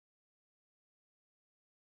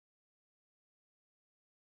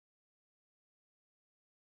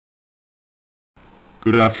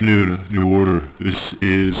Good afternoon, New Order. This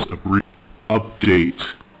is a brief update.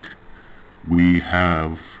 We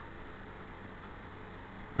have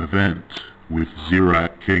event with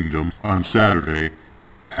Xerac Kingdom on Saturday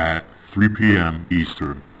at 3 p.m.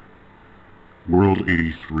 Eastern. World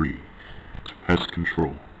 83. Pest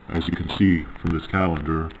control. As you can see from this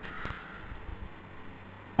calendar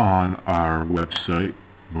on our website,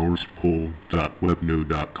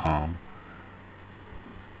 northpole.webnode.com.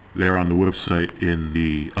 There on the website in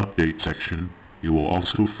the update section, you will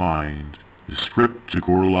also find the script to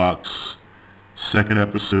Gorlock's second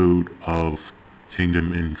episode of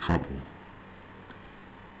Kingdom in Trouble,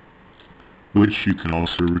 which you can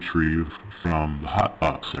also retrieve from the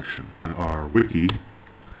Hotbox section. Our wiki,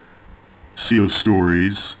 CO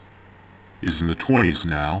Stories, is in the 20s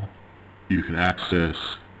now. You can access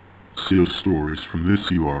CO Stories from this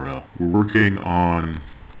URL. We're working on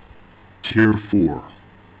Tier 4.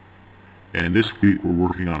 And this week we're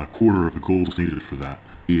working on a quarter of the goals needed for that.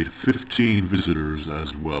 We need 15 visitors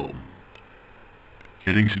as well.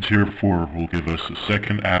 Getting to Tier 4 will give us a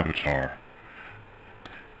second avatar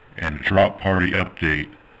and a drop party update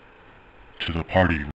to the party